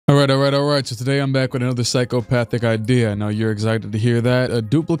All right. So today I'm back with another psychopathic idea. I know you're excited to hear that.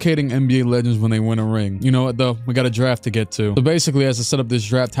 Duplicating NBA legends when they win a ring. You know what though? We got a draft to get to. So basically, as I set up this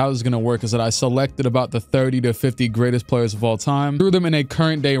draft, how this is going to work is that I selected about the 30 to 50 greatest players of all time, threw them in a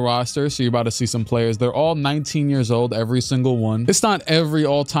current day roster. So you're about to see some players. They're all 19 years old, every single one. It's not every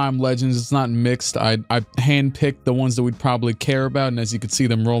all-time legends. It's not mixed. I handpicked the ones that we'd probably care about. And as you can see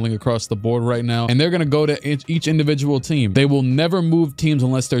them rolling across the board right now, and they're going to go to each individual team. They will never move teams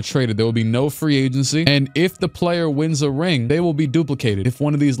unless they're traded. There will be no free agency, and if the player wins a ring, they will be duplicated. If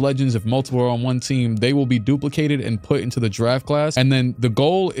one of these legends, if multiple are on one team, they will be duplicated and put into the draft class, and then the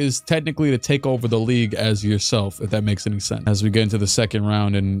goal is technically to take over the league as yourself, if that makes any sense. As we get into the second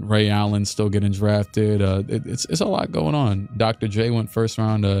round and Ray Allen's still getting drafted, it's a lot going on. Dr. J went first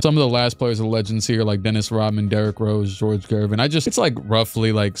round. Some of the last players are legends here, like Dennis Rodman, Derrick Rose, George Gervin. It's like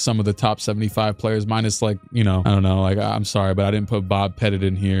roughly like some of the top 75 players, minus like, you know, I don't know, like I'm sorry, but I didn't put Bob Pettit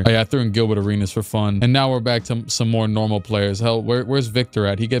in here. Oh, yeah, I threw in Gilbert Arenas for fun. And now we're back to some more normal players. Hell, where's Victor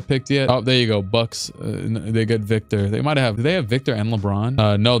at? He get picked yet? Oh, there you go. Bucks. They get Victor. They might have. Do they have Victor and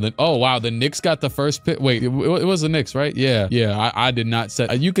LeBron? No. Then. Oh wow. The Knicks got the first pick. Wait, it was the Knicks, right? Yeah. I did not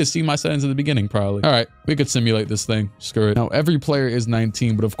set. You could see my settings at the beginning, probably. All right, we could simulate this thing. Screw it. Now every player is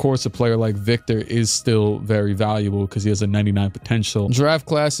 19, but of course a player like Victor is still very valuable because he has a 99 potential. Draft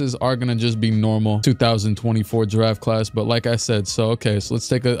classes are gonna just be normal 2024 draft class, but like I said, so let's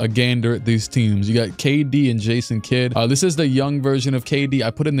take a gander at these teams. You got KD and Jason Kidd. This is the young version of KD. I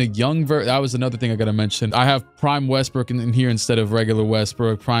put in the young version. That was another thing I gotta mention. I have prime Westbrook in here instead of regular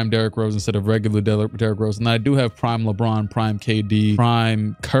Westbrook, prime Derrick Rose instead of regular Derrick Rose, and I do have prime LeBron, prime KD,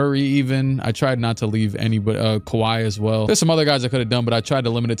 prime Curry even. I tried not to leave any but Kawhi as well. There's some other guys I could have done, but I tried to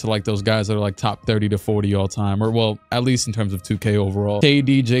limit it to like those guys that are like top 30 to 40 all time, or well, at least in terms of 2K overall.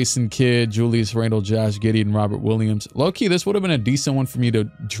 KD, Jason Kidd, Julius Randle, Josh Giddey, and Robert Williams. Low-key, this would have been a decent one for me to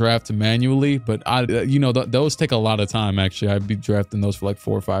draft manually, but those take a lot of time. Actually, I'd be drafting those for like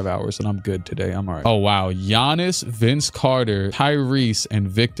 4 or 5 hours, and I'm good today. I'm all right. Oh wow, Giannis, Vince Carter, Tyrese, and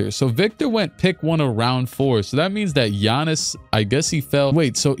Victor. So Victor went pick 1 of round 4, so that means that Giannis, I guess he fell.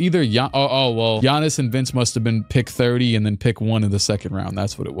 Wait, so either Giannis and Vince must have been pick 30 and then pick 1 in the second round.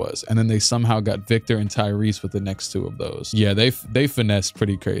 That's what it was, and then they somehow got Victor and Tyrese with the next 2 of those. Yeah, they finessed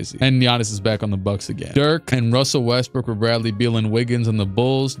pretty crazy, and Giannis is back on the Bucks again. Dirk and Russell Westbrook with Bradley Beal and Wiggins on the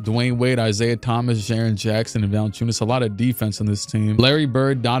Bulls. Dwayne Wade, Isaiah Thomas, Jaren Jackson, and Valanciunas. A lot of defense on this team. Larry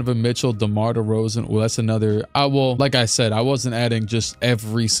Bird, Donovan Mitchell, DeMar DeRozan. Well, that's another. Well, like I said, I wasn't adding just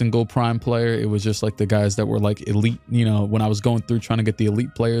every single prime player. It was just like the guys that were like elite. You know, when I was going through trying to get the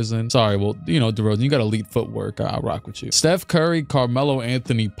elite players in. Sorry, well, you know, DeRozan, you got elite footwork. I'll rock with you. Steph Curry, Carmelo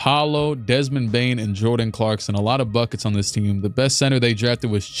Anthony, Paolo, Desmond Bane, and Jordan Clarkson. A lot of buckets on this team. The best center they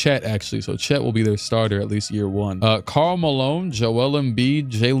drafted was Chet, actually. So Chet will be their starter at least year 1. Karl Malone, Joel Embiid,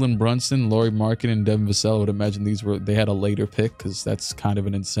 Jalen Brunson, Lauri Markkanen, and Devin Vassell. I would imagine they had a later pick because that's kind of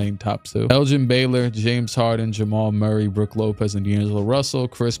an insane top 2. Elgin Baylor, James Harden, Jamal Murray, Brook Lopez, and D'Angelo Russell,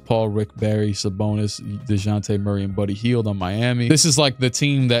 Chris Paul, Rick Barry, Sabonis, DeJounte Murray, and Buddy Hield on Miami. This is like the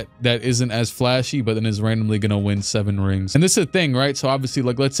team that isn't as flashy, but then is randomly going to win 7 rings. And this is the thing, right? So obviously,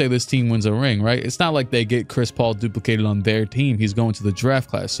 like, let's say this team wins a ring, right? It's not like they get Chris Paul duplicated on their team. He's going to the draft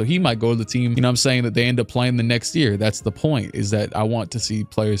class. So he might go to the team, you know what I'm saying, that they end up playing the next year. That's the point, is that I want to see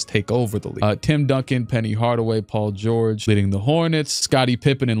players take over the league. Tim Duncan, Penny Hardaway, Paul George leading the Hornets, Scottie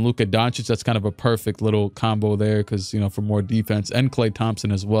Pippen and Luka Doncic. That's kind of a perfect little combo there because, you know, for more defense, and Klay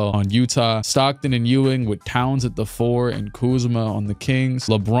Thompson as well on Utah. Stockton and Ewing with Towns at the 4 and Kuzma on the Kings.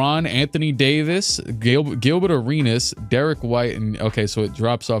 LeBron, Anthony Davis, Gilbert Arenas, Derek White, and okay, so it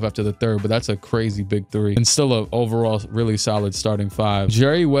drops off after the 3rd, but that's a crazy big 3 and still a overall really solid starting 5.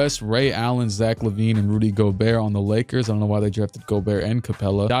 Jerry West, Ray Allen, Zach LaVine, and Rudy Gobert on the Lakers. I don't know why they drafted Gobert and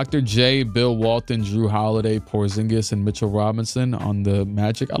Capella. Dr. J, Bill Walton, Drew Holiday, Porzingis, and Mitchell Robinson on the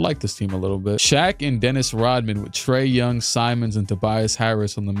Magic. I like this team a little bit. Shaq and Dennis Rodman with Trae Young, Simons, and Tobias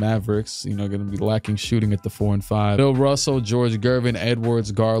Harris on the Mavericks. You know, going to be lacking shooting at the 4 and 5. Bill Russell, George Gervin,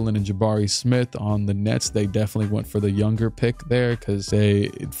 Edwards, Garland, and Jabari Smith on the Nets. They definitely went for the younger pick there because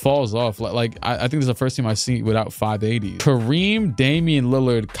it falls off. Like I think this is the first team I've seen without 580s. Kareem, Damian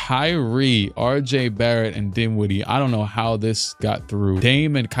Lillard, Kyrie, RJ Barrett, and Dinwiddie. I don't know how this got through.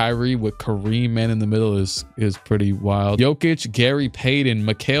 Dame and Kyrie with Kareem man in the middle is pretty wild. Jokic, Gary Payton,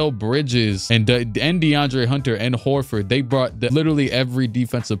 Mikal Bridges, and DeAndre Hunter and Horford. They brought literally every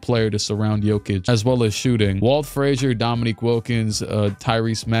defensive player to surround Jokic, as well as shooting. Walt Frazier, Dominique Wilkins,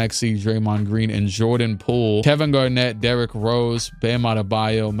 Tyrese Maxey, Draymond Green, and Jordan Poole. Kevin Garnett, Derrick Rose, Bam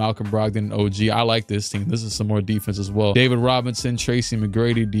Adebayo, Malcolm Brogdon, and OG. I like this team. This is some more defense as well. David Robinson, Tracy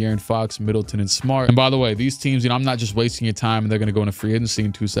McGrady, De'Aaron Fox, Middleton, and Smart. And by the way, these teams, you know, I'm not just wasting your time and they're going to go going to free agency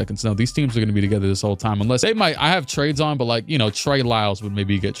in 2 seconds. No, these teams are going to be together this whole time, unless they might. I have trades on, but like, you know, Trey Lyles would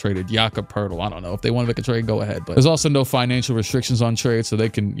maybe get traded. Jakob Poeltl, I don't know if they want to make a trade, go ahead. But there's also no financial restrictions on trades, so they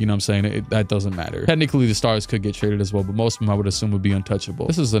can, you know what I'm saying, that doesn't matter. Technically, the stars could get traded as well, but most of them I would assume would be untouchable.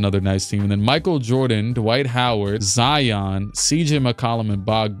 This is another nice team. And then Michael Jordan, Dwight Howard, Zion, CJ McCollum, and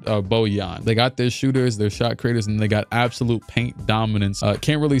Bojan. They got their shooters, their shot creators, and they got absolute paint dominance.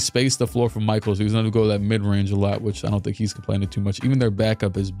 Can't really space the floor from Michael, so he's going to go that mid-range a lot, which I don't think he's complaining too much. Even their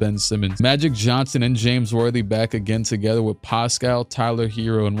backup is Ben Simmons. Magic Johnson and James Worthy back again together with Pascal, Tyler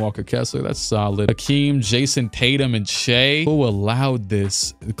Hero, and Walker Kessler. That's solid. Hakeem, Jason Tatum, and Shea. Who allowed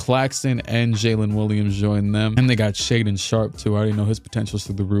this? Claxton and Jalen Williams joined them. And they got Shaedon Sharpe too. I already know his potential's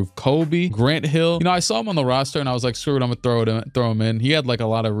through the roof. Kobe, Grant Hill. You know, I saw him on the roster and I was like, screw it, I'm gonna throw him in. He had like a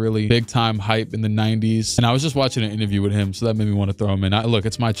lot of really big time hype in the 90s. And I was just watching an interview with him, so that made me want to throw him in. Look,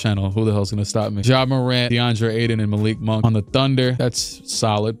 it's my channel. Who the hell's gonna stop me? Ja Morant, DeAndre Ayton, and Malik Monk on the Thunder. That's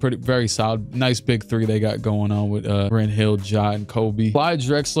solid. Very solid. Nice big three they got going on with Grant Hill, Ja, and Kobe. Clyde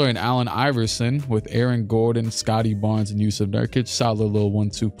Drexler and Allen Iverson with Aaron Gordon, Scotty Barnes, and Yusuf Nurkic. Solid little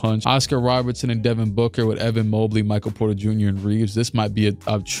 1-2 punch. Oscar Robertson and Devin Booker with Evan Mobley, Michael Porter Jr., and Reeves. This might be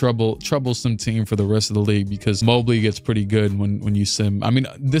a troublesome team for the rest of the league because Mobley gets pretty good when you sim. I mean,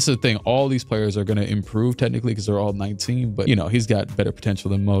 this is the thing. All these players are going to improve technically because they're all 19, but you know, he's got better potential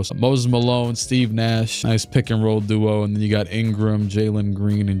than most. Moses Malone, Steve Nash, nice pick and roll duo. And then you got Ingram, Jalen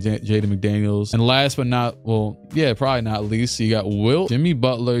Green, and Jaden McDaniels. And last but not, well, yeah, probably not least, you got Wilt, Jimmy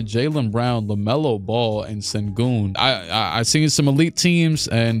Butler, Jaylen Brown, LaMelo Ball, and Sengun. I seen some elite teams,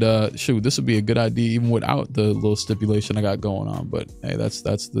 and shoot, this would be a good idea even without the little stipulation I got going on. But hey, that's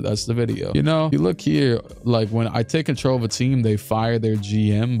the video. You know, you look here, like when I take control of a team, they fire their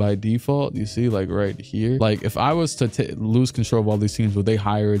GM by default. You see, like right here, like if I was to lose control of all these teams, would they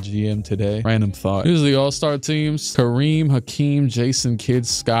hire a GM today? Random thought. Here's the all-star teams: Kareem, Hakeem, Jason Kidd,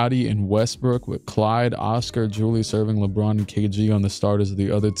 Scotty, and Westbrook with Clyde, Oscar, Julius Erving, LeBron, and KG on the starters of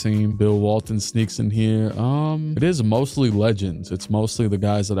the other team. Bill Walton sneaks in here. It is mostly legends. It's mostly the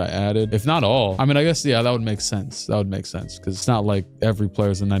guys that I added, if not all. I mean, I guess, yeah, that would make sense. That would make sense because it's not like every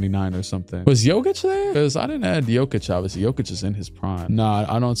player's a 99 or something. Was Jokic there? Because I didn't add Jokic, obviously. Jokic is in his prime. Nah,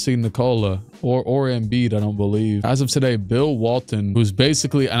 I don't see Nikola or Embiid, I don't believe. As of today, Bill Walton, who's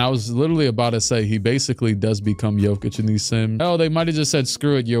basically, and I was literally about to say, he basically does become Jokic in these sims. Oh, they might have just said,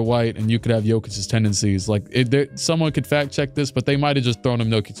 screw it, you're white, and you could have Jokic's tendencies. Like, someone could fact check this, but they might have just thrown him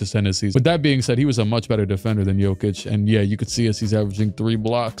Jokic's tendencies. With that being said, he was a much better defender than Jokic. And yeah, you could see as he's averaging 3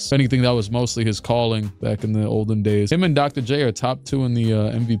 blocks. If anything, that was mostly his calling back in the olden days. Him and Dr. J are top 2 in the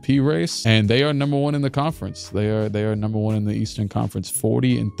MVP race, and they are number 1 in the conference. They are number 1 in the Eastern Conference,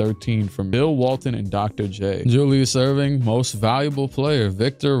 40 and 13 from Bill Walton and Dr. J. Julius Erving, most valuable player.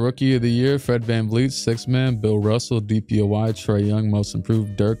 Victor, Rookie of the Year. Fred VanVleet, 6th man. Bill Russell, DPOY. Trey Young, most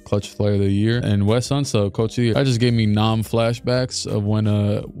improved. Dirk, Clutch Player of the Year. And Wes Unseld, Coach of the Year. That just gave me flashbacks of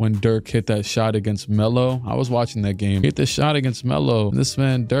when Dirk hit that shot against Melo. I was watching that game. He hit the shot against Melo. This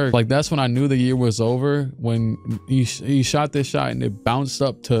man, Dirk, like that's when I knew the year was over, when he shot this shot and it bounced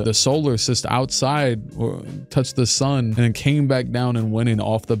up to the solar system outside or touched the sun and then came back down and went in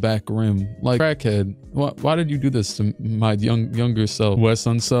off the back rim. Like, crackhead. Why did you do this to my younger self? Wes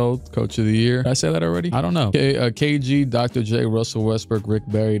Unseld, Coach of the Year. Did I say that already? I don't know. KG, Dr. J, Russell Westbrook, Rick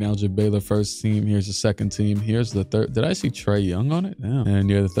Barry, and Alger Baylor, first team. Here's the second team. Here's the third. Did I see Trey Young on it? Yeah. And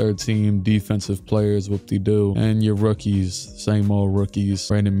yeah, the third team, defensive players, whoop-de-doo. And your rookies, same old rookies.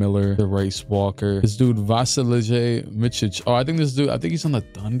 Brandon Miller, DeRace Walker. This dude, Vasilije Micic. Oh, I think this dude, I think he's on the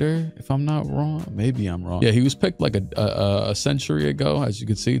Thunder, if I'm not wrong. Maybe I'm wrong. Yeah, he was picked like a century ago, as you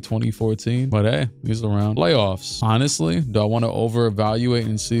can see, 2014. But hey, he's around. Playoffs. Honestly, do I want to over-evaluate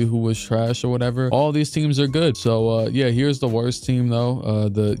and see who was trash or whatever? All these teams are good. So yeah, here's the worst team though.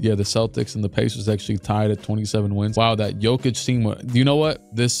 The Celtics and the Pacers actually tied at 27 wins. Wow, that Jokic team. You know what?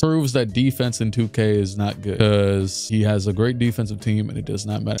 This proves that defense in 2K is not good because he has a great defensive team and it does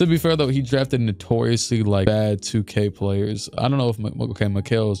not matter. To be fair though, he drafted notoriously like bad 2K players. I don't know if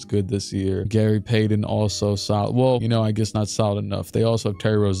Mikal is good this year. Gary Payton also solid. Well, you know, I guess not solid enough. They also have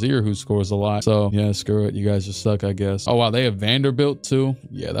Terry Rozier who scores a lot. So yeah, screw it. You guys just suck, I guess. Oh wow, they have Vanderbilt too.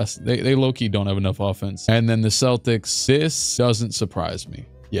 Yeah, they low-key don't have enough offense. And then the Celtics, this doesn't surprise me.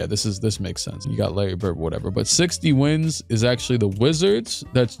 Yeah, this makes sense. You got Larry Bird, whatever. But 60 wins is actually the Wizards.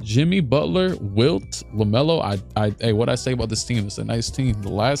 That's Jimmy Butler, Wilt, LaMelo. Hey, what I say about this team? It's a nice team. The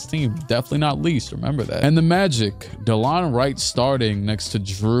last team, definitely not least. Remember that. And the Magic, DeLon Wright starting next to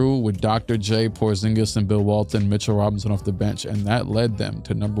Drew with Dr. J, Porzingis, and Bill Walton, Mitchell Robinson off the bench, and that led them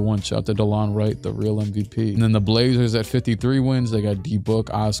to #1. Shout out to DeLon Wright, the real MVP. And then the Blazers at 53 wins. They got D-Book,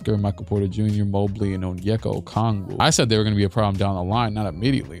 Oscar, Michael Porter Jr., Mobley, and Onyeka Okongwu. I said they were going to be a problem down the line, not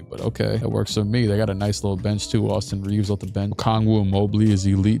immediately, but okay, that works for me. They got a nice little bench too. Austin Reeves off the bench. Okongwu and Mobley is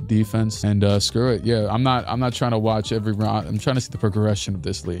elite defense, and screw it. Yeah, I'm not trying to watch every round. I'm trying to see the progression of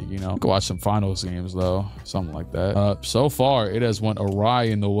this league. You know, go watch some finals games though, something like that. So far, it has went awry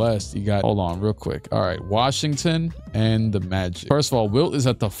in the West. You got, hold on, real quick. All right, Washington and the Magic. First of all, Wilt is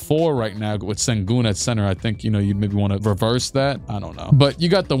at the 4 right now with Sengun at center. I think, you know, you'd maybe want to reverse that. I don't know. But you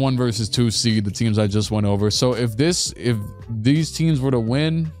got the 1 versus 2 seed, the teams I just went over. So if these teams were to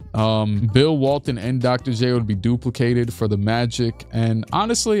win, Bill Walton and Dr. J would be duplicated for the Magic. And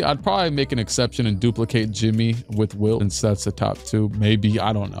honestly, I'd probably make an exception and duplicate Jimmy with Wilt, since that's the top 2. Maybe,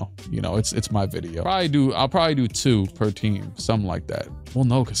 I don't know. You know, it's my video. I'll probably do 2 per team, something like that. Well,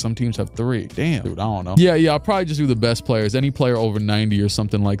 no, because some teams have 3. Damn, dude, I don't know. Yeah, I'll probably just do the best players. Any player over 90 or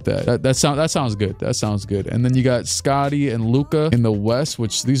something like that. That sounds good. That sounds good. And then you got Scotty and Luca in the West,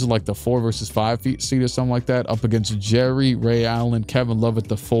 which these are like the 4 versus 5 seed or something like that, up against Jerry, Ray Allen, Kevin Love at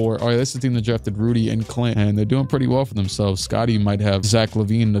the 4. All right, this is the team that drafted Rudy and Clint, and they're doing pretty well for themselves. Scotty might have Zach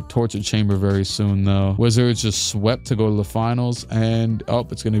LaVine in the torture chamber very soon, though. Wizards just swept to go to the finals, and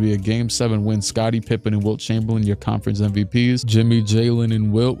it's going to be a Game 7 win. Scotty, Pippen, and Wilt Chamberlain, your conference MVPs. Jimmy, Jalen,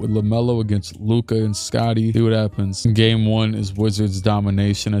 and Wilt with LaMelo against Luca and Scotty. See what happens. Game 1 is Wizards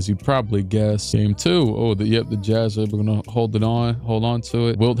domination, as you probably guessed. Game 2, the Jazz are going to hold on to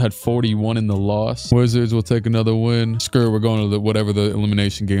it. Wilt had 41 in the loss. Wizards will take another win. Screw it, we're going to whatever the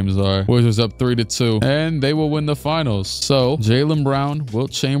elimination games are. Wizards up 3-2, and they will win the finals. So Jaylen Brown,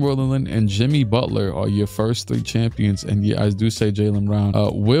 Wilt Chamberlain, and Jimmy Butler are your first 3 champions. And yeah, I do say Jaylen Brown.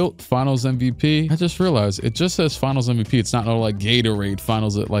 Wilt Finals MVP. I just realized it just says Finals MVP. It's not no like Gatorade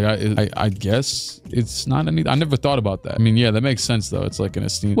Finals. Like I guess it's not any. I never thought about that. I mean, yeah, that makes sense though. It's like an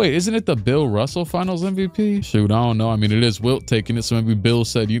esteem. Wait, isn't it the Bill Russell Finals MVP? Shoot, I don't know. I mean, it is Wilt taking it, so maybe Bill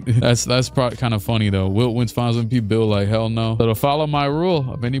said you. That's probably kind of funny though. Wilt wins Finals MVP. Bill like hell no. So to follow my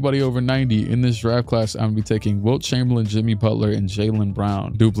rule of anybody over 90 in this draft class, I'm gonna be taking Wilt Chamberlain, Jimmy Butler, and Jaylen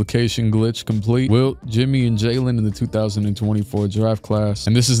Brown. Duplication glitch complete. Wilt, Jimmy, and Jaylen in the 2024 draft class,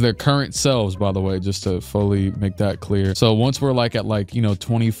 and this is their current selves, by the way, just to fully make that clear. So once we're like at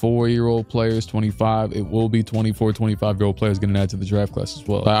 24-year-old players, 25, it will be 24, 25-year-old players getting added to the draft class as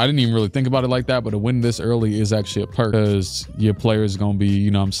well. I didn't even really think about it like that, but to win this early is actually a perk, because your players gonna be, you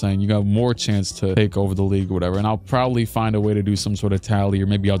know what I'm saying, you got more chance to take over the league or whatever. And I'll probably find a way to do some sort of tally, or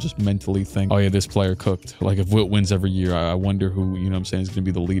maybe I'll just mentally think, oh yeah, this player cooked. Like if Wilt wins every year, I wonder who, you know what I'm saying, is gonna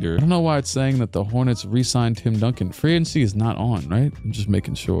be the leader. I don't know why it's saying that the Hornets re-signed Tim Duncan. Free agency is not on, right? I'm just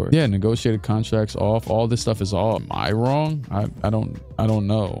making sure. Yeah, negotiated contracts off. All this stuff is off. Am I wrong? I don't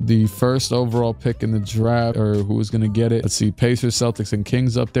know. The first overall pick in the draft, or who's gonna get it? Let's see, Pacers, Celtics, and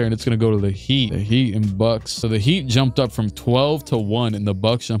Kings up there, and it's gonna go to the Heat. The Heat and Bucks. So the Heat jumped up from 12 to 1, and the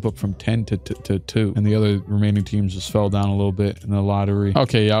Bucks jump up from 10 to 2, and the other remaining teams just fell down a little bit in the lottery.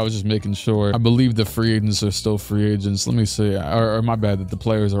 Okay, yeah, I was just making sure. I believe the free agents are still free agents. Let me see. Or my bad, that the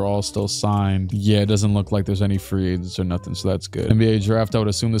players are all still signed. Yeah, it doesn't look like there's any free agents or nothing, so that's good. NBA draft, I would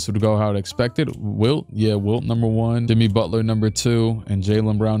assume this would go how it expected. Wilt, yeah, Wilt #1, Jimmy Butler #2, and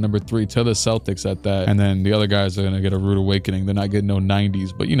Jaylen Brown #3 to the Celtics at that. And then the other guys are gonna get a rude awakening. They're not getting no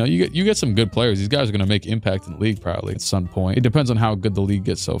 90s, but you know, you get some good players. These guys are gonna make impact in the league probably at some point. It depends on how good the league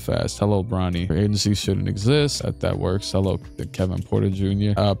gets so fast. Hello, Bronny. Free agency shouldn't exist. That works. Hello, Kevin Porter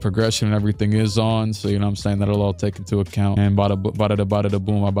Jr. Progression and everything is on, so you know what I'm saying, that'll all take into account. And bada boom,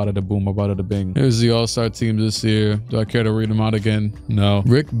 bada boom, bada bing. Here's the all-star team this year. Do I care to read them out again? No.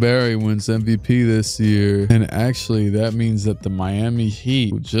 Rick Barry wins MVP this year, and actually that means that the Miami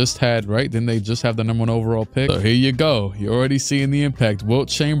Heat, who just had, right, didn't they just have the #1 overall pick? So here you go. You're already seeing the impact. Wilt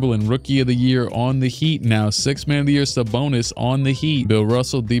Chamberlain, Rookie of the Year on the Heat now. 6th Man of the Year Sabonis on the Heat. Bill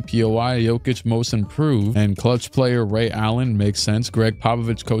Russell, DPOY, Jokic Most Improved, and clutch player Ray Allen, makes sense. Greg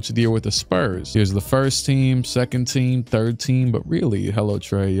Popovich, Coach of the Year with the Spurs. Here's the first team, second team, third team, but really, hello,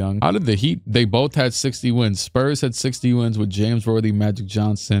 Trae Young. How did the Heat? They both had 60 wins. Spurs had 60 wins with James Worthy, Magic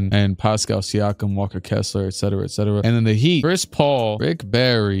Johnson, and Pascal Siakam, Walker Kessler, etc., etc. And then the Heat, Chris Paul, Rick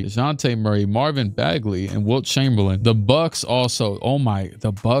Barry, DeJounte Murray, Marvin Bagley and Wilt Chamberlain. The Bucks also, oh my,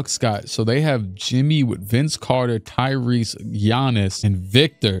 the Bucks got, so they have Jimmy with Vince Carter, Tyrese, Giannis, and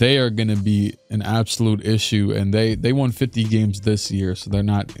Victor. They are going to be an absolute issue, and they won 50 games this year, so they're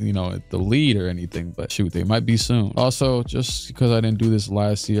not, you know, at the lead or anything, but shoot, they might be soon. Also, just because I didn't do this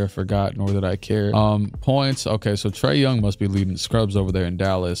last year, I forgot, nor did I care. Points. Okay, so Trae Young must be leading scrubs over there in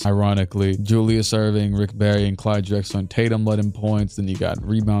Dallas. Ironically, Julius Erving, Rick Barry, and Clyde Drexler, Tatum led in points. Then you got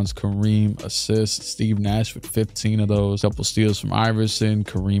rebounds, Kareem, assists, Steve Nash with 15 of those. Couple steals from Iverson,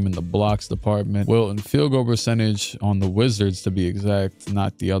 Kareem in the blocks department. Wilt and field goal percentage on the Wizards, to be exact,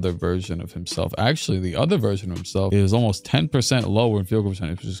 not the other version of himself. Actually, the other version of himself is almost 10% lower in field goal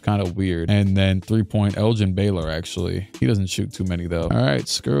percentage, which is kind of weird. And then 3-point Elgin Baylor, actually. He doesn't shoot too many though. All right,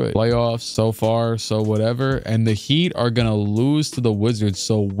 screw it. Playoffs so far, so whatever. And the Heat are gonna lose to the Wizards.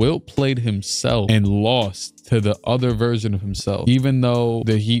 So Wilt played himself and lost to the other version of himself, even though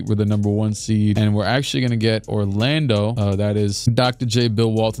the Heat were the #1 seed. And we're actually going to get Orlando. That is Dr. J,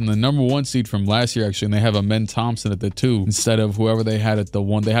 Bill Walton, the #1 seed from last year, actually. And they have Amen Thompson at the 2 instead of whoever they had at the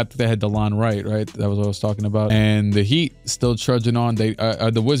 1. They had DeLon Wright, right? That was what I was talking about. And the Heat still trudging on. They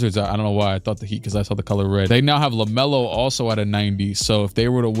the Wizards, I don't know why I thought the Heat, because I saw the color red. They now have LaMelo also at a 90. So if they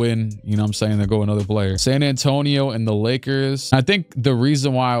were to win, you know what I'm saying, they'll go another player. San Antonio and the Lakers. I think the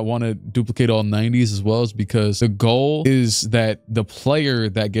reason why I want to duplicate all 90s as well is because the goal is that the player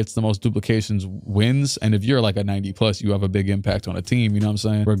that gets the most duplications wins. And if you're like a 90 plus, you have a big impact on a team, you know what I'm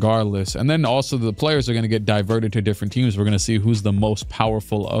saying? Regardless. And then also the players are going to get diverted to different teams. We're going to see who's the most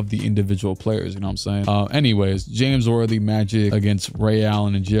powerful of the individual players, you know what I'm saying? Anyways, James Worthy, Magic against Ray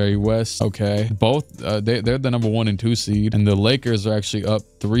Allen and Jerry West. Okay. Both, they're the #1 and 2 seed. And the Lakers are actually up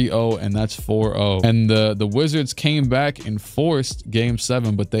 3-0, and that's 4-0. And the Wizards came back and forced game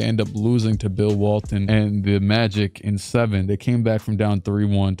 7, but they end up losing to Bill Walton and the Magic in 7. They came back from down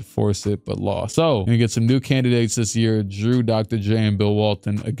 3-1 to force it, but lost. So we're gonna get some new candidates this year. Drew, Dr. J, and Bill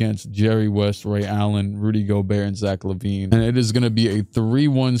Walton against Jerry West, Ray Allen, Rudy Gobert, and Zach LaVine. And it is gonna be a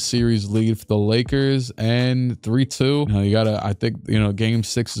 3-1 series lead for the Lakers, and 3-2. You know, you gotta, I think, you know, game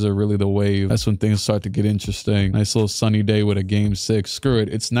 6s are really the wave. That's when things start to get interesting. Nice little sunny day with a game 6. Screw it.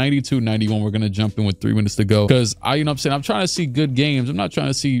 It's 92-91. We're gonna jump in with 3 minutes to go, because you know what I'm saying, I'm trying to see good games. I'm not trying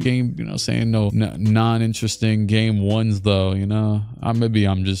to see game, you know, saying no non-interesting game 1s though, you know. Maybe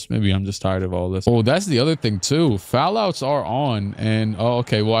I'm just tired of all this. Oh, that's the other thing too. Foul outs are on, and oh,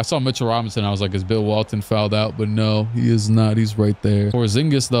 okay, well, I saw Mitchell Robinson. I was like, is Bill Walton fouled out? But no, he is not. He's right there.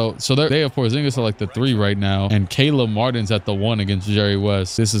 Porzingis though, so they have Porzingis at like the 3 right now, and Caleb Martin's at the 1 against Jerry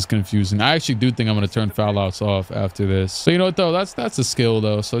West. This is confusing. I actually do think I'm going to turn foul outs off after this. So you know what though, that's a skill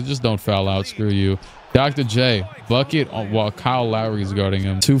though, so just don't foul out. Screw you. Dr. J, bucket while Kyle Lowry is guarding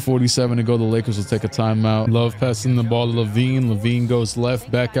him. 2:47 to go. The Lakers will take a timeout. Love passing the ball to LaVine. LaVine goes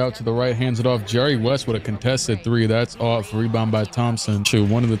left, back out to the right, hands it off. Jerry West with a contested 3. That's off. Rebound by Thompson. Shoot,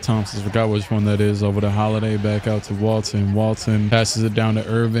 one of the Thompsons. Forgot which one that is. Over to Holiday, back out to Walton. Walton passes it down to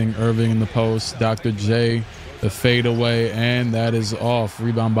Irving. Irving in the post. Dr. J. The fadeaway, and that is off.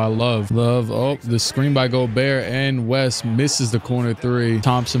 Rebound by Love. Love, oh, the screen by Gobert, and West misses the corner 3.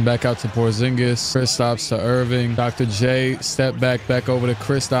 Thompson back out to Porzingis. Kristaps to Irving. Dr. J, step back over to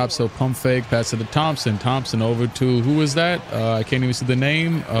Kristaps. So pump fake, pass it to Thompson. Thompson over to, who is that? I can't even see the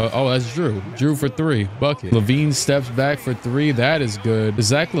name. Oh, that's Drew. Drew for 3. Bucket. LaVine steps back for 3. That is good. The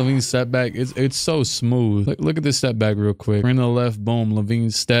Zach LaVine step back, it's so smooth. Look at this step back real quick. Bring to the left, boom.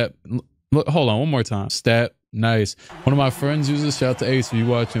 LaVine step. Look, hold on, one more time. Step. Nice. One of my friends uses, shout out to Ace if you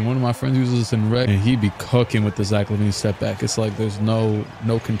watching, one of my friends uses this in rec, and he be cooking with the Zach LaVine step back. It's like there's no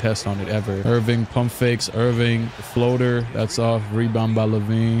contest on it ever. Irving pump fakes. Irving floater, that's off. Rebound by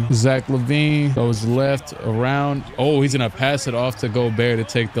LaVine. Zach LaVine goes left around. Oh, he's gonna pass it off to Gobert to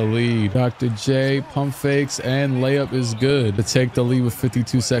take the lead. Dr. J pump fakes, and layup is good to take the lead with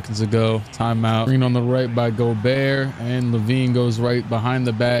 52 seconds to go. Timeout. Green on the right by Gobert, and LaVine goes right behind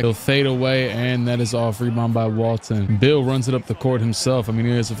the back. He'll fade away, and that is off. Rebound by Walton. Bill runs it up the court himself. I mean,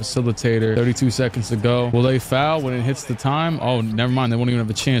 he is a facilitator. 32 seconds to go. Will they foul when it hits the time? Oh, never mind. They won't even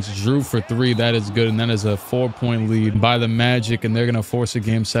have a chance. Drew for 3. That is good. And that is a 4-point lead by the Magic, and they're going to force a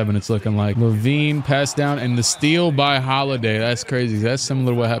game 7. It's looking like. LaVine pass down, and the steal by Holiday. That's crazy. That's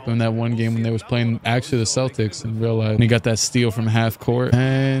similar to what happened in that one game when they was playing actually the Celtics in real life. And he got that steal from half court,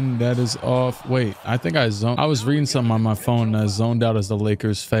 and that is off. Wait, I think I was reading something on my phone, and I zoned out as the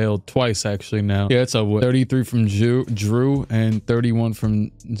Lakers failed twice actually now. Yeah, it's over. 33 33 from Drew, and 31 from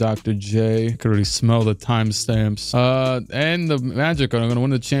Dr. J. I could already smell the timestamps. And the Magic are going to win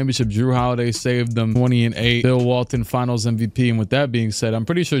the championship. Drew Holiday saved them 20-8. Bill Walton finals MVP. And with that being said, I'm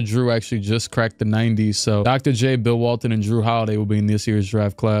pretty sure Drew actually just cracked the 90s. So Dr. J, Bill Walton, and Drew Holiday will be in this year's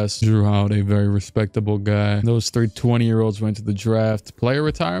draft class. Drew Holiday, very respectable guy. Those three 20-year-olds went to the draft. Player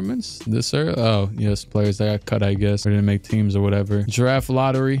retirements this early? Oh, yes, players that got cut, I guess, or didn't make teams or whatever. Draft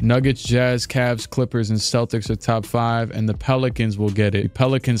lottery. Nuggets, Jazz, Cavs, Clippers, and Celtics are top 5, and the Pelicans will get it. The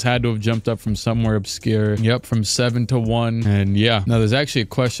Pelicans had to have jumped up from somewhere obscure. Yep, from 7 to 1. And yeah, now there's actually a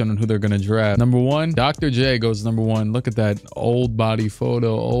question on who they're going to draft. Number 1, Dr. J goes number 1. Look at that old body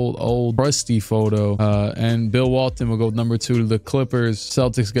photo, old crusty photo. And Bill Walton will go number 2 to the Clippers.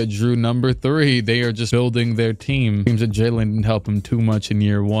 Celtics get Drew number 3. They are just building their team. Seems that Jalen didn't help him too much in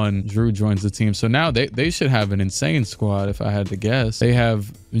year 1. Drew joins the team. So now they should have an insane squad if I had to guess. They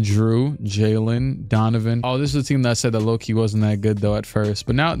have Drew, Jalen, Donovan. Oh, this is a team that said that low-key wasn't that good though at first,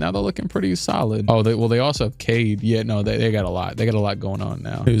 but now they're looking pretty solid. Oh, they also have Cade. Yeah, no, they got a lot. They got a lot going on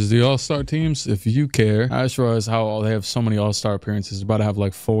now. Here's the all-star teams if you care. I just realized how they have so many all-star appearances. They're about to have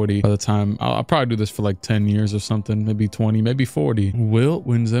like 40 by the time. I'll probably do this for like 10 years or something, maybe 20, maybe 40. Wilt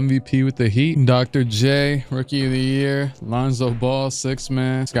wins MVP with the Heat. Dr. J, Rookie of the Year. Lonzo Ball,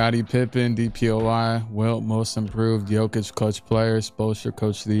 6-man. Scottie Pippen, DPOI. Wilt, Most Improved. Jokic, Clutch Player. Spoelstra,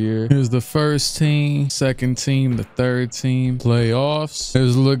 Coach of the Year. Here's the first team, second team, the third team. Playoffs.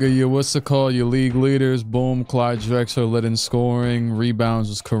 Here's a look at your your league leaders. Boom, Clyde Drexler led in scoring. Rebounds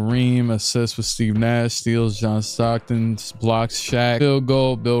was Kareem. Assists was Steve Nash. Steals John Stockton. Blocks Shaq. Field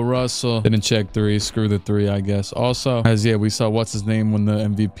goal Bill Russell. Didn't check 3. Screw the 3, I guess. Also, as we saw what's his name win the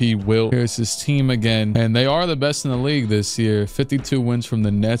MVP. Wilt. Here's his team again, and they are the best in the league this year. 52 wins from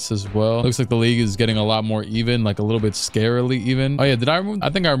the Nets as well. Looks like the league is getting a lot more even, like a little bit scarily even. Oh yeah, did I remove? I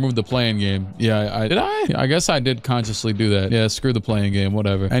think I removed the playing game. Yeah, did I? I guess I did consciously do that. Yeah, screw the playing game,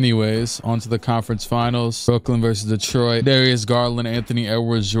 whatever. Anyways, on to the conference finals. Brooklyn versus Detroit. Darius Garland, Anthony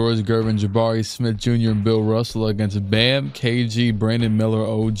Edwards, George Gervin, Jabari Smith Jr., and Bill Russell against Bam, KG, Brandon Miller,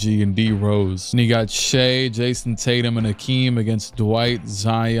 OG, and D Rose. And you got Shea, Jason Tatum, and Hakeem against Dwight,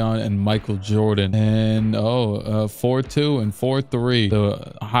 Zion, and Michael Jordan. And 4-2 and 4-3.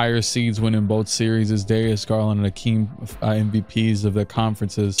 The higher seeds win in both series is Darius Garland and Hakeem MVPs of the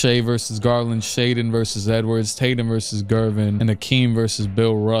conferences. Shea versus Garland, Shaden versus Edwards, Tatum versus Gervin, and Hakeem versus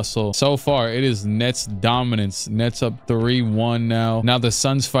Bill Russell. So far, it is Nets dominance. Nets up 3-1 now. Now the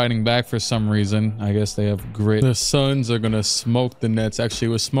Suns fighting back for some reason. I guess they have grit. The Suns are going to smoke the Nets. Actually,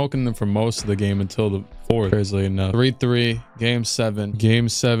 it was smoking them for most of the game until the fourth. Crazily enough. 3-3, game 7. Game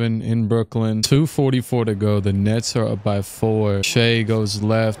 7 in Brooklyn. 2:44 to go. The Nets are up by 4. Shea goes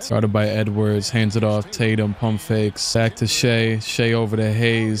left, guarded by Edwards, hands it off. Tatum pump fakes. Back to Shea. Shea over to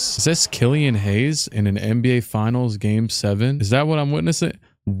Hayes. Is this Killian Hayes in an NBA Finals game 7? Is that what I'm witnessing?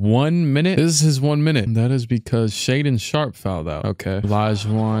 1 minute? This is his 1 minute. That is because Shaden Sharp fouled out. Okay.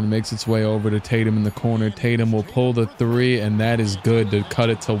 Olajuwon makes its way over to Tatum in the corner. Tatum will pull the 3, and that is good to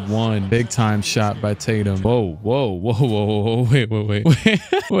cut it to 1. Big time shot by Tatum. Whoa. Wait.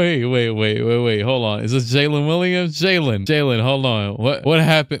 Hold on. Is this Jalen Williams? Jalen, hold on. What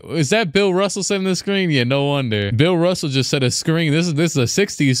happened? Is that Bill Russell setting the screen? Yeah, no wonder. Bill Russell just set a screen. This is a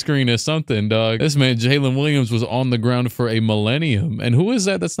 60s screen or something, dog. This man, Jalen Williams, was on the ground for a millennium. And who is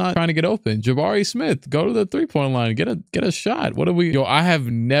that that's not trying to get open? Jabari Smith, go to the 3-point line, get a shot. What are we? Yo, I have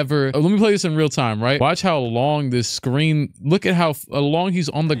never. Let me play this in real time, right? Watch how long this screen. Look at how long he's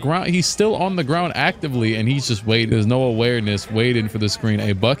on the ground. He's still on the ground actively, and he's just waiting. There's no awareness, waiting for the screen.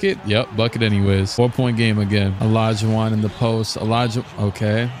 A bucket? Yep, bucket anyways. 4-point game again. Olajuwon in the post.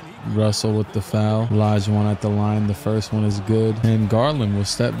 Okay. Russell with the foul. Olajuwon at the line. The first one is good. And Garland will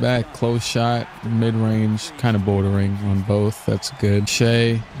step back. Close shot. Mid-range. Kind of bordering on both. That's good.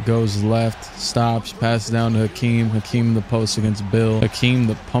 Shea goes left. Stops. Passes down to Hakeem. Hakeem in the post against Bill. Hakeem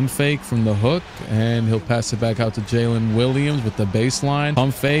the pump fake from the hook. And he'll pass it back out to Jalen Williams with the baseline.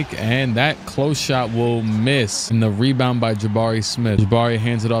 Pump fake. And that close shot will miss. And the rebound by Jabari Smith. Jabari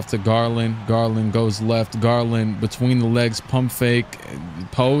hands it off to Garland. Garland goes left. Garland between the legs. Pump fake.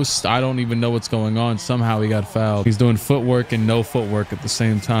 Post. I don't even know what's going on. Somehow he got fouled. He's doing footwork and no footwork at the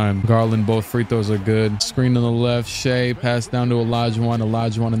same time. Garland, both free throws are good. Screen on the left. Shea pass down to Olajuwon.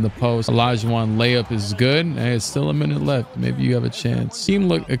 Olajuwon in the post. Olajuwon layup is good. Hey, it's still a minute left. Maybe you have a chance.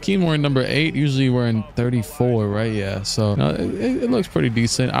 Hakeem wearing number 8. Usually wearing 34, right? Yeah. So it looks pretty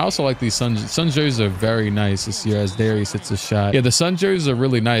decent. I also like these Suns jerseys are very nice this year as Darius hits a shot. Yeah, the Suns jerseys are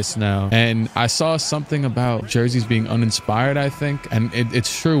really nice now. And I saw something about jerseys being uninspired, I think. And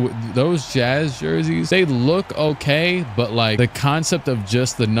it's true. Those Jazz jerseys, they look okay, but like the concept of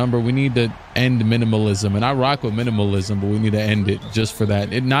just the number, we need to end minimalism, and I rock with minimalism, but we need to end it just for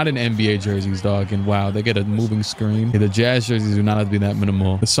that. Not in NBA jerseys, dog. And wow, they get a moving screen. Yeah, the Jazz jerseys do not have to be that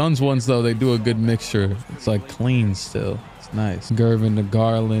minimal. The Suns ones, though, they do a good mixture. It's like clean still. Nice. Gervin to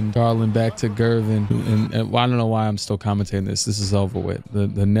Garland. Garland back to Gervin. And well, I don't know why I'm still commentating this. This is over with.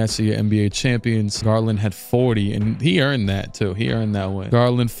 The Nets are your NBA champions. Garland had 40, and he earned that too. He earned that win.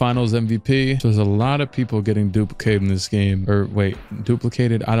 Garland finals MVP. So there's a lot of people getting duplicated in this game. Or wait,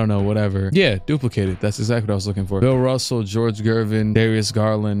 duplicated? I don't know, whatever. Yeah, duplicated. That's exactly what I was looking for. Bill Russell, George Gervin, Darius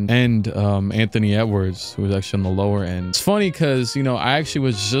Garland, and Anthony Edwards, who was actually on the lower end. It's funny because, you know, I actually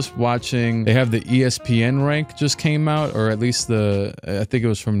was just watching, they have the ESPN rank just came out, or at least I think it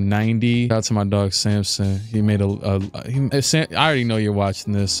was from 90. Shout out to my dog Samson. He made I already know you're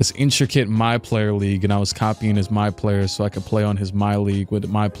watching this intricate My Player league, and I was copying his My Player so I could play on his My League with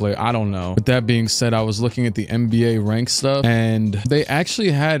My Player. I don't know. With that being said, I was looking at the NBA rank stuff, and they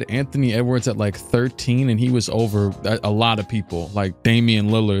actually had Anthony Edwards at like 13, and he was over a lot of people. Like Damian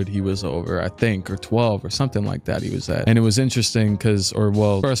Lillard, he was over, I think, or 12 or something like that he was at. And it was interesting because, or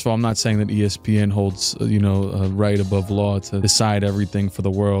well, first of all, I'm not saying that ESPN holds, you know, right above law to decide everything for the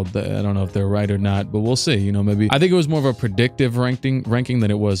world. I don't know if they're right or not, but we'll see. You know, maybe I think it was more of a predictive ranking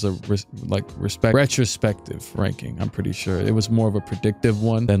than it was a retrospective ranking. I'm pretty sure it was more of a predictive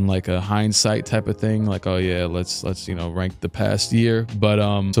one than like a hindsight type of thing. Like, oh yeah, let's you know, rank the past year. But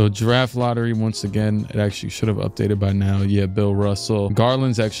so draft lottery, once again, it actually should have updated by now. Yeah, Bill Russell.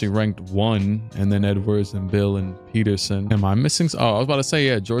 Garland's actually ranked 1, and then Edwards and Bill and Peterson. Am I missing? Oh, I was about to say,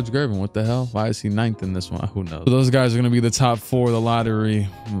 yeah, George Gervin. What the hell? Why is he 9th in this one? Who knows? So those guys are going to be the top 4 of the lottery,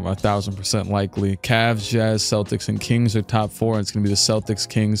 1000% likely. Cavs, Jazz, Celtics, and Kings are top 4. And it's going to be the Celtics,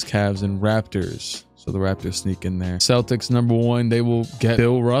 Kings, Cavs, and Raptors. So the Raptors sneak in there. Celtics number 1, they will get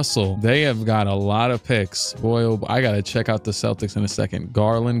Bill Russell. They have got a lot of picks. Boy, oh, I got to check out the Celtics in a second.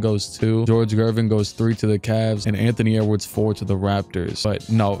 Garland goes 2. George Gervin goes 3 to the Cavs, and Anthony Edwards 4 to the Raptors. But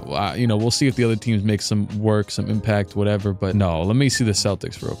no, you know, we'll see if the other teams make some work, some impact, whatever. But no, let me see the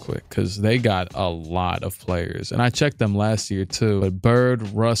Celtics real quick because they got a lot of players. And I checked them last year too. But Bird,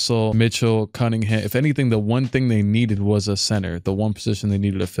 Russell, Mitchell, Cunningham. If anything, the one thing they needed was a center. The one position they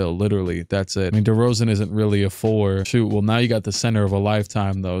needed to fill. Literally, that's it. I mean, DeRozan isn't really a 4. Shoot, well, now you got the center of a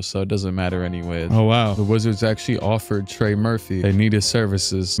lifetime though, so it doesn't matter anyway. Oh wow, the Wizards actually offered Trey Murphy. They need his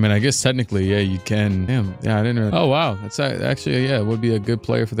services. I mean, I guess technically, yeah, you can. Damn, yeah, I didn't really. Oh wow, that's actually, yeah, would be a good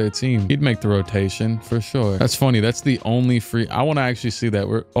player for their team. He'd make the rotation for sure. That's funny. That's the only free. I want to actually see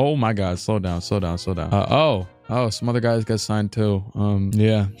that. Oh my God, slow down. Oh, some other guys got signed too.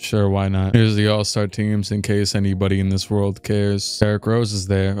 Yeah, sure, why not? Here's the all-star teams in case anybody in this world cares. Derrick Rose is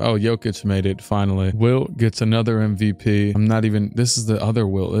there. Oh, Jokic made it finally. Wilt gets another MVP. I'm not even, this is the other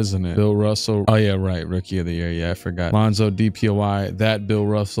Wilt, isn't it? Bill Russell. Oh yeah, right, Rookie of the Year. Yeah, I forgot. Lonzo DPOY. That Bill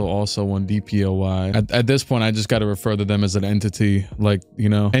Russell also won DPOY. At this point, I just got to refer to them as an entity, like, you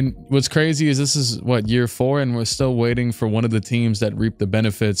know. And what's crazy is this is what, year 4, and we're still waiting for one of the teams that reap the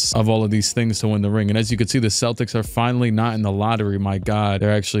benefits of all of these things to win the ring. And as you can see, the Celtics are finally not in the lottery. My God,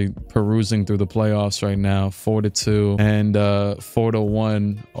 they're actually perusing through the playoffs right now. 4-2 and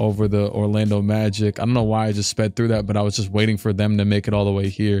 4-1 over the Orlando Magic. I don't know why I just sped through that, but I was just waiting for them to make it all the way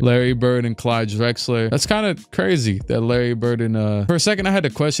here. Larry Bird and Clyde Drexler. That's kind of crazy that Larry Bird and for a second I had to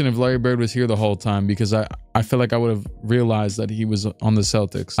question if Larry Bird was here the whole time, because I feel like I would have realized that he was on the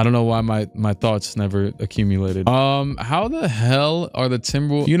Celtics. I don't know why my thoughts never accumulated. How the hell are the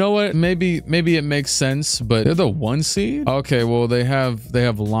Timberwolves? You know what? Maybe it makes sense, but they're the 1 seed. Okay, well they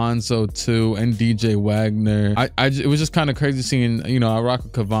have Lonzo too and DJ Wagner. It was just kind of crazy seeing, you know, I rock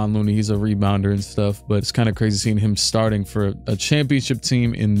with Kevon Looney. He's a rebounder and stuff, but it's kind of crazy seeing him starting for a championship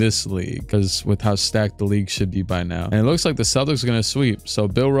team in this league, because with how stacked the league should be by now. And it looks like the Celtics are gonna sweep. So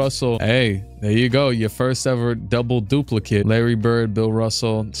Bill Russell, hey, there you go, your first ever double duplicate. Larry Bird, Bill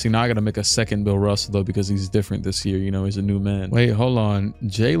Russell. See, now I gotta make a second Bill Russell though, because he's different this year. You know, he's a new man. Wait, hold on.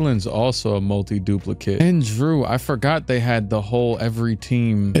 Jalen's also a multi-duplicate. And Drew, I forgot they had the whole every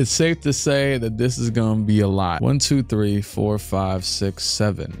team. It's safe to say that this is gonna be a lot. 1, 2, 3, 4, 5, 6,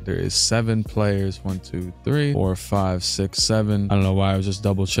 7. There is 7 players. 1, 2, 3, 4, 5, 6, 7. I don't know why I was just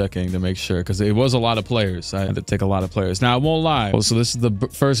double checking to make sure, because it was a lot of players. I had to take a lot of players. Now I won't lie. So this is the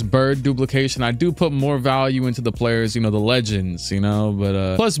first Bird duplication. I do put more value into the players, you know, the legends, you know,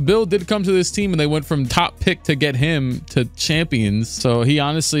 but plus Bill did come to this team and they went from top pick to get him to champions. So he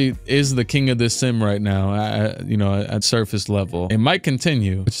honestly is the king of this sim right now, you know, at surface level. It might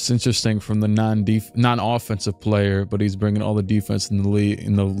continue, which is interesting from the non-offensive player, but he's bringing all the defense in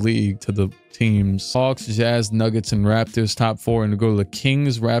the league to the teams. Hawks, Jazz, Nuggets, and Raptors top 4, and go to the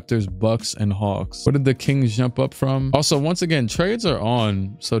Kings, Raptors, Bucks, and Hawks. What did the Kings jump up from? Also, once again, trades are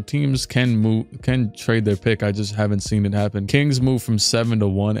on, so teams can trade their pick. I just haven't seen it happen. Kings moved from 7 to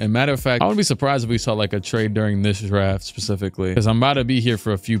 1, and matter of fact, I wouldn't be surprised if we saw like a trade during this draft specifically, because I'm about to be here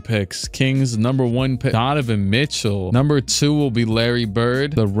for a few picks. Kings number 1 pick Donovan Mitchell. Number 2 will be Larry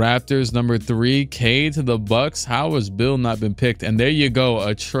Bird. The Raptors number 3, K to the Bucks. How has Bill not been picked? And there you go,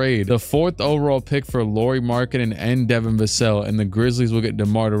 a trade. The 4th overall pick for Lauri Markkanen and Devin Vassell, and the Grizzlies will get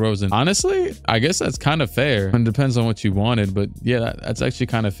DeMar DeRozan. Honestly, I guess that's kind of fair. It depends on what you wanted, but yeah, that's actually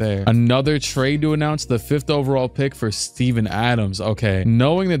kind of fair. Another trade to announce, the 5th overall pick for Steven Adams. Okay,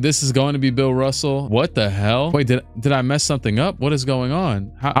 knowing that this is going to be Bill Russell, what the hell? Wait, did I mess something up? What is going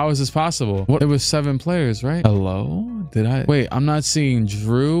on? How is this possible? What? It was 7 players, right? Hello? Did I? Wait, I'm not seeing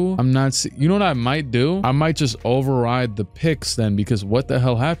Drew. I'm not see. You know what I might do? I might just override the picks then, because what the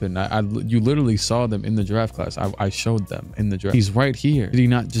hell happened? You literally saw them in the draft class. I showed them in the draft. He's right here. Did he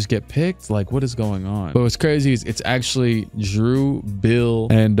not just get picked? Like, what is going on? But what's crazy is it's actually Drew, Bill,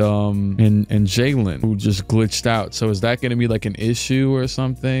 and Jalen who just glitched out. So is that going to be like an issue or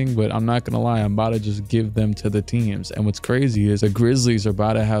something? But I'm not gonna lie, I'm about to just give them to the teams. And what's crazy is the Grizzlies are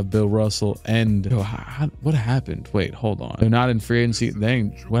about to have Bill Russell and what happened? Wait, hold on. They're not in free agency.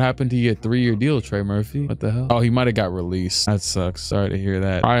 Dang, what happened to your 3-year deal, Trey Murphy? What the hell? Oh, he might have got released. That sucks. Sorry to hear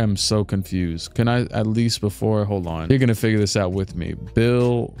that. I am so confused. Can I at least hold on. You're gonna figure this out with me.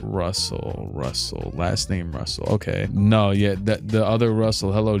 Bill Russell, last name Russell. Okay. No, yeah, the other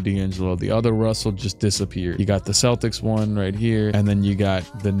Russell. Hello, D'Angelo. The other Russell just disappeared. You got the Celtics one right here, and then you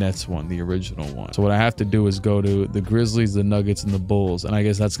got the Nets one, the original one. So what I have to do is go to the Grizzlies, the Nuggets, and the Bulls. And I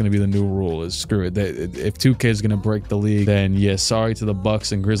guess that's gonna be the new rule, is screw it. If 2K is gonna break the league, then yeah, sorry to the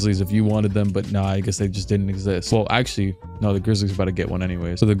Bucks and Grizzlies if you wanted them, but no, I guess they just didn't exist. Well, actually, no, the Grizzlies are about to get one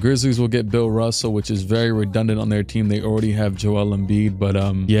anyway. So the Grizzlies will get Bill Russell, which is very redundant on their team. They already have Joel Embiid, but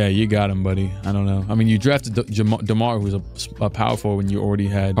yeah, you got him, buddy. I don't know. I mean, you drafted DeMar, who's a power forward, when you already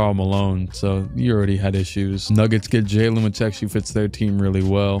had Karl Malone, so you already had issues. Nuggets get Jalen, which actually fits their team really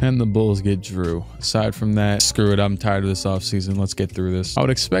well, and the Bulls get Drew. Aside from that, screw it. I'm tired of this offseason. Let's get through this. I would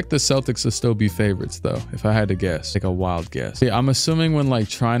expect the Celtics to still be favorites, though, if I had to guess. Like a wild guess. Yeah, I'm assuming when like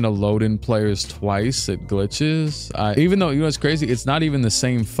trying to load in players twice, it glitches. Even though, you know what's crazy? It's not even the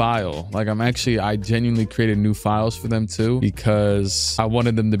same file. Like I genuinely created new files for them too, because I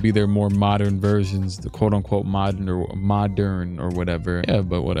wanted them to be their more modern versions, the quote unquote modern or whatever. Yeah,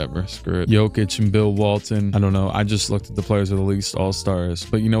 but whatever. Screw it. Jokic and Bill Walton. I don't know. I just looked at the players with the least all-stars.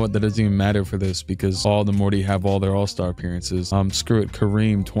 But you know what? That doesn't even matter for this, because all of them already have all their all-star appearances. Screw it.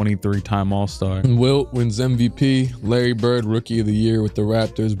 Kareem, 23-time all-star. Wilt wins MVP. Larry Bird, Rookie of the Year with the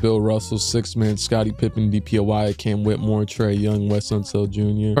Raptors. Bill Russell, 6th man. Scottie Pippen, DPOY, Cam Whitmore, Trae Young, Wes Unseld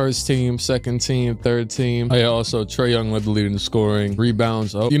Jr. First team, second team, third team. Oh yeah, also Trae Young led the lead in scoring.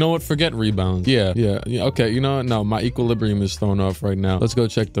 Rebounds. Oh, you know what? Forget rebounds. Yeah. Okay, you know what? No, my equilibrium is thrown off right now. Let's go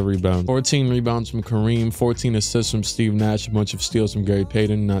check the rebounds. 14 rebounds from Kareem, 14 assists from Steve Nash, a bunch of steals from Gary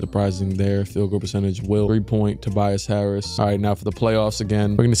Payton. Not surprising there. Field goal percentage, Will. 3-point, Tobias Harris. All right, now for the playoffs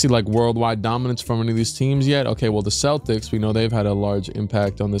again. We're going to see like worldwide dominance from any of these teams yet? Okay, well, the Celtics, we know they've had a large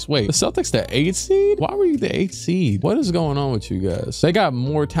impact on this. Wait, the Celtics the 8th seed? Why were you the 8th seed? What is going on with you guys? They got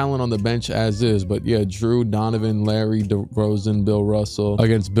more talent on the bench as is, but yeah, Drew, Donovan, Larry, DeRozan, Bill Russell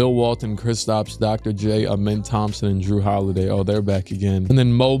against Bill Walton, Kristaps, Dr. J, Amen Thompson, and Drew Holiday. Oh, they're back again. And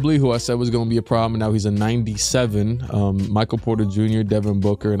then Mobley, who I said was going to be a problem, and now he's a 97. Michael Porter Jr., Devin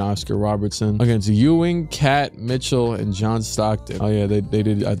Booker, and Oscar Robertson against Ewing, Cat, Mitchell, and John Stockton. Oh yeah, they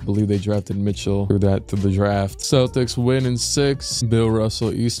did. I believe they drafted Mitchell through the draft. Celtics win in 6. Bill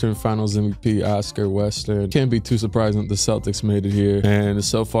Russell, Eastern Finals MVP, Oscar Western. Can't be too surprising that the Celtics made it here, and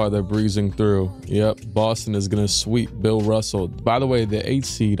so far they're breezing through. Yep, Boston is gonna sweep Bill Russell. By the way, the 8th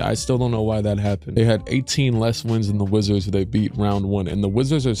seed, I still don't know why that happened. They had 18 less wins than the Wizards, who they beat round 1, and the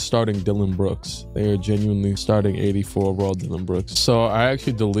Wizards are starting Dylan Brooks. They are genuinely starting 84 overall Dylan Brooks. So I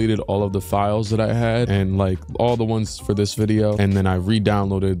actually deleted all of the files that I had, and like all the ones for this video, and then I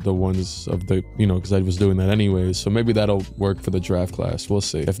re-downloaded the ones of the, you know, because I was doing that anyways. So maybe that'll work for the draft class. We'll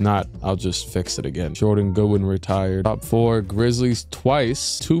see. If not, I'll just fix it again. Jordan Goodwin retired. Top 4, Grizzlies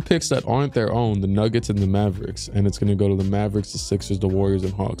twice. 2 picks that aren't their own, the Nuggets and the Mavericks. And it's going to go to the Mavericks, the Sixers, the Warriors,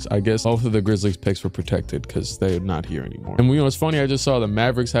 and Hawks. I guess both of the Grizzlies picks were protected because they're not here anymore. And you know, it's funny, I just saw the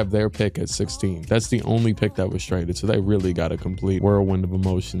Mavericks have their pick at 16. That's the only pick that was traded. So they really got a complete whirlwind of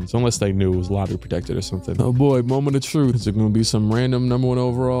emotions, unless they knew it was lottery protected or something. Oh boy, moment of truth. Is it going to be some random number 1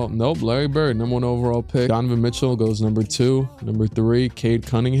 overall? Nope, Larry Bird, number 1 overall pick. Donovan Donovan Mitchell goes number 2. Number 3, Cade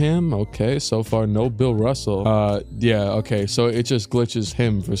Cunningham. Okay, so far no Bill Russell. Yeah, okay, so it just glitches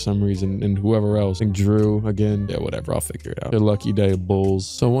him for some reason, and whoever else. I think Drew again. Yeah, whatever, I'll figure it out. Their lucky day, Bulls.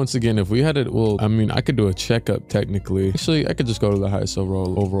 So once again, if we had it, well, I mean, I could do a checkup technically. Actually, I could just go to the highest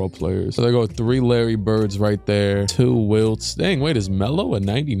overall players. So there go 3 Larry Birds right there, 2 Wilts. Dang, wait, is Melo a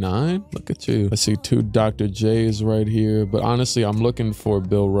 99? Look at you. I see 2 Dr. J's right here, but honestly, I'm looking for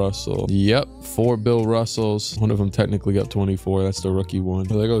Bill Russell. Yep, 4 Bill Russells. One of them technically up 24. That's the rookie one.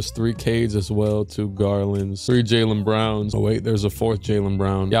 So there goes 3 Cades as well, 2 Garlands, 3 Jaylen Browns. Oh wait, there's a 4th Jaylen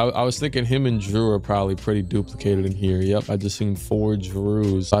Brown. Yeah, I was thinking him and Drew are probably pretty duplicated in here. Yep, I just seen 4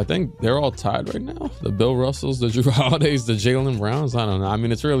 Drews. So I think they're all tied right now. The Bill Russells, the Drew Holidays, the Jaylen Browns. I don't know. I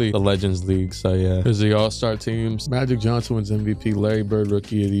mean, it's really the Legends League. So yeah, there's the All-Star teams. Magic Johnson wins MVP. Larry Bird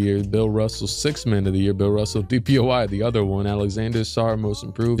Rookie of the Year. Bill Russell 6th Man of the Year. Bill Russell DPOI, the other one. Alexander Sarr Most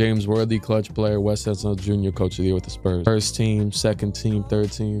Improved. James Worthy Clutch Player. Wes Unseld Jr. Coach of the Year with the Spurs. First team, second team,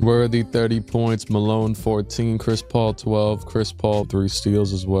 third team. Worthy 30 points. Malone 14. Chris Paul 12. Chris Paul 3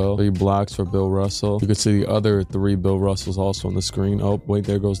 steals as well. 3 blocks for Bill Russell. You can see the other 3 Bill Russells also on the screen. Oh wait,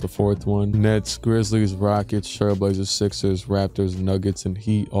 there goes the 4th one. Nets, Grizzlies, Rockets, Trailblazers, Sixers, Raptors, Nuggets, and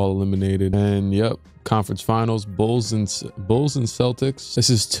Heat all eliminated. And yep, conference finals, Bulls and Celtics. This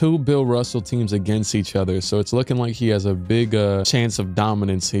is 2 Bill Russell teams against each other, so it's looking like he has a big chance of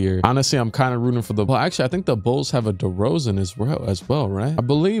dominance here. Honestly, I'm kind of rooting for the, well, actually I think the Bulls have a DeRozan as well, right? I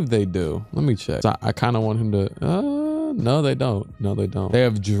believe they do. Let me check. So I kind of want him to no, they don't. No, they don't. They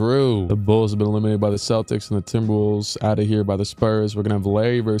have Drew. The Bulls have been eliminated by the Celtics, and the Timberwolves out of here by the Spurs. We're gonna have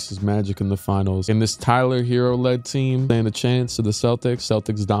Larry versus Magic in the finals. In this Tyler Hero-led team, stand a chance to the Celtics.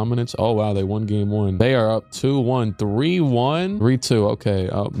 Celtics dominance. Oh wow, they won game 1. They are up 2-1, 3-1, 3-2. Okay,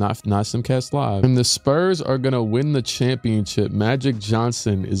 oh, not Simcast Live. And the Spurs are gonna win the championship. Magic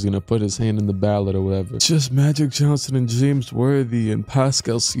Johnson is gonna put his hand in the ballot or whatever. It's just Magic Johnson and James Worthy and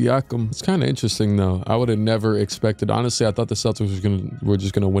Pascal Siakam. It's kind of interesting though. I would have never expected. Honestly, I thought the Celtics were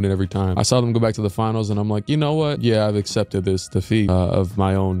just gonna win it every time. I saw them go back to the finals, and I'm like, you know what? Yeah, I've accepted this defeat of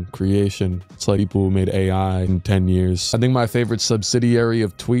my own creation. It's like people who made AI in 10 years. I think my favorite subsidiary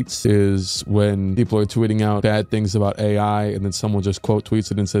of tweets is when people are tweeting out bad things about AI, and then someone just quote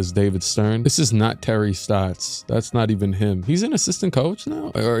tweets it and says David Stern. This is not Terry Stotts. That's not even him. He's an assistant coach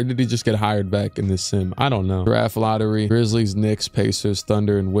now, or did he just get hired back in this sim? I don't know. Draft lottery: Grizzlies, Knicks, Pacers,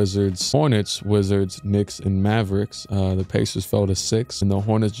 Thunder, and Wizards. Hornets, Wizards, Knicks, and Mavericks. The Pacers fell to 6, and the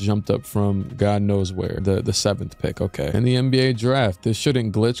Hornets jumped up from God knows where. The 7th pick. Okay. And the NBA draft. This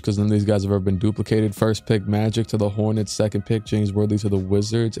shouldn't glitch because none of these guys have ever been duplicated. First pick, Magic to the Hornets. Second pick, James Worthy to the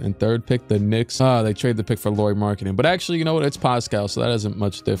Wizards. And third pick, the Knicks. They trade the pick for Laurie Marketing. But actually, you know what? It's Pascal, so that isn't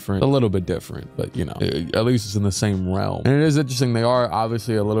much different. A little bit different, but you know, at least it's in the same realm. And it is interesting. They are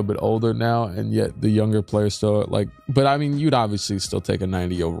obviously a little bit older now, and yet the younger players still like, but I mean, you'd obviously still take a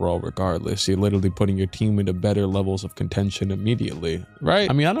 90 overall regardless. You're literally putting your team into better levels of contention immediately, right?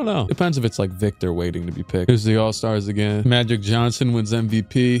 I mean, I don't know. Depends if it's like Victor waiting to be picked. Here's the All-Stars again. Magic Johnson wins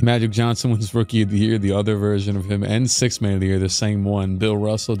MVP. Magic Johnson wins Rookie of the Year, the other version of him, and 6th Man of the Year, the same one. Bill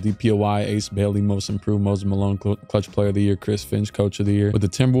Russell, DPOI, Ace Bailey, Most Improved, Moses Malone, Clutch Player of the Year, Chris Finch, Coach of the Year. With the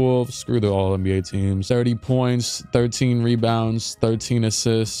Timberwolves, screw the All-NBA teams. 30 points, 13 rebounds, 13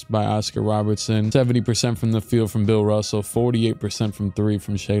 assists by Oscar Robertson. 70% from the field from Bill Russell, 48% from 3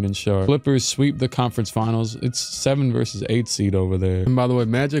 from Shaedon Sharpe. Clippers sweep the conference finals. It's 7 versus 8 seed over there. And by the way,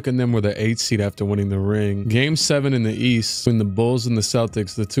 Magic and them were the 8th seed after winning the ring. Game 7 in the East between the Bulls and the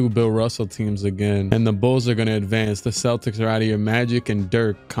Celtics, the 2 Bill Russell teams again. And the Bulls are going to advance. The Celtics are out of here. Magic and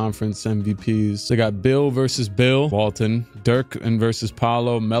Dirk, conference MVPs. They got Bill versus Bill Walton, Dirk and versus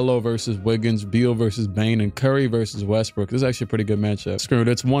Paolo, Melo versus Wiggins, Beal versus Bane, and Curry versus Westbrook. This is actually a pretty good matchup. Screw it.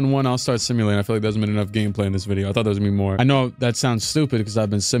 It's 1-1. I'll start simulating. I feel like there hasn't been enough gameplay in this video. I thought there was going to be more. I know that sounds stupid because I've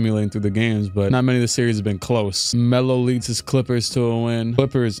been simulating through the games, but not many of the series have been close. Melo leads his Clippers to a win.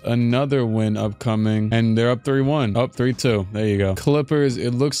 Clippers, another win upcoming, and they're up 3-1. Up 3-2. There you go. Clippers,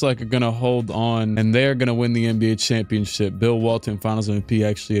 it looks like are going to hold on, and they're going to win the NBA championship. Bill Walton, Finals MVP,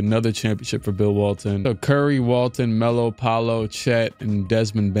 actually another championship for Bill Walton. So Curry, Walton, Melo, Paolo, Chet, and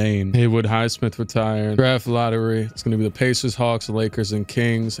Desmond Bane. Haywood Highsmith retired. Draft lottery. It's going to be the Pacers, Hawks, Lakers, and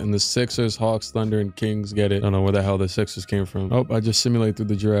Kings, and the Sixers, Hawks, Thunder, and Kings get it. I don't know where the hell the Sixers came from. Oh, I just simulated through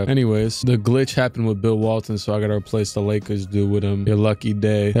the draft. Anyways, the glitch happened with Bill Walton, so I got to gotta replace the Lakers do with him. Your lucky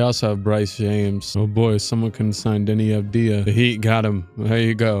day. They also have Bryce James. Oh boy, someone couldn't sign Denny Avdia. The Heat got him. There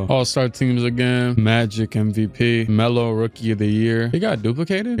you go. All-star teams again. Magic MVP. Melo Rookie of the Year. He got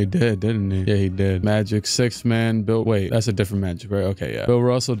duplicated? He did, didn't he? Yeah, he did. Magic 6-man. Bill. Wait, that's a different Magic, right? Okay, yeah. Bill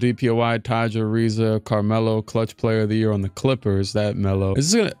Russell, DPOY, Tyja Ariza, Carmelo, Clutch Player of the Year on the Clippers. That Melo.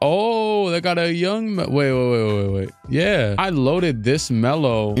 Is this gonna... Oh, they got a young... Wait. Yeah. I loaded this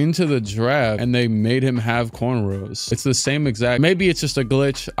Melo into the draft and they made him have cornrows. It's the same exact... Maybe it's just a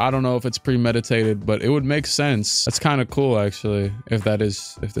glitch. I don't know if it's premeditated, but it would make sense. That's kind of cool, actually, if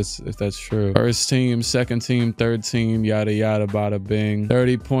that's true. First team, second team, third team, yada yada bada bing.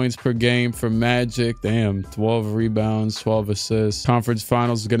 30 points per game for Magic. Damn, 12 rebounds, 12 assists. Conference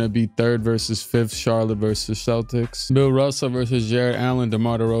finals is gonna be 3rd versus 5th. Charlotte versus Celtics. Bill Russell versus Jared Allen.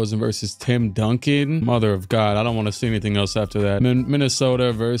 DeMar DeRozan versus Tim Duncan. Mother of God, I don't want to see anything else after that.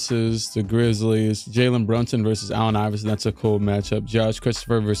 Minnesota versus the Grizzlies. Jalen Brunson versus Allen Iverson. That's a cool matchup. Josh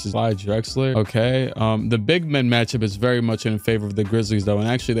Christopher versus Clyde Drexler. Okay. The big men matchup is very much in favor of the Grizzlies, though, and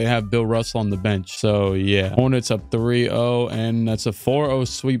actually they have Bill Russell on the bench. So yeah, Hornets up 3-0, and that's a 4-0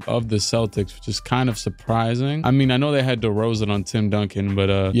 sweep of the Celtics, which is kind of surprising. I mean, I know they had DeRozan on Tim Duncan,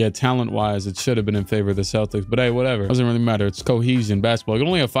 but yeah, talent-wise, it should have been in favor of the Celtics. But hey, whatever. Doesn't really matter. It's cohesion basketball. You can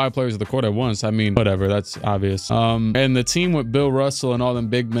only have 5 players at the court at once. I mean, whatever. That's obvious. And the team with Bill Russell and all them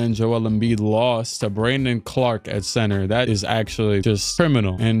big men, Joel Embiid, lost to Brandon Clark at center. That is actually just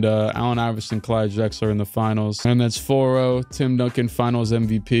criminal. And Allen Iverson, Clyde Drexler in the finals. And that's 4-0. Tim Duncan finals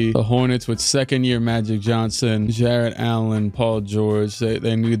MVP. The Hornets with second-year Magic Johnson, Jared Allen, Paul George.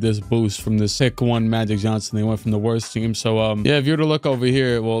 They need this boost from this pick 1 Magic Johnson. They went from the worst team. So yeah, if you were to look over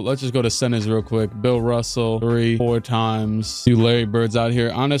here, well, let's just go to centers real quick. Bill Russell 4 times. You Larry Birds out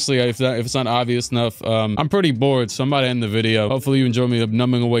here. Honestly, if it's not obvious enough, I'm pretty bored. So I'm about to end the video. Hopefully you enjoy me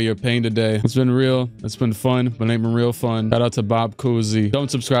numbing away your pain today. It's been real. It's been fun. But it ain't been real fun. Shout out to Bob Cousy.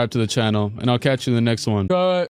 Don't subscribe to the channel, and I'll catch you in the next one. Bye.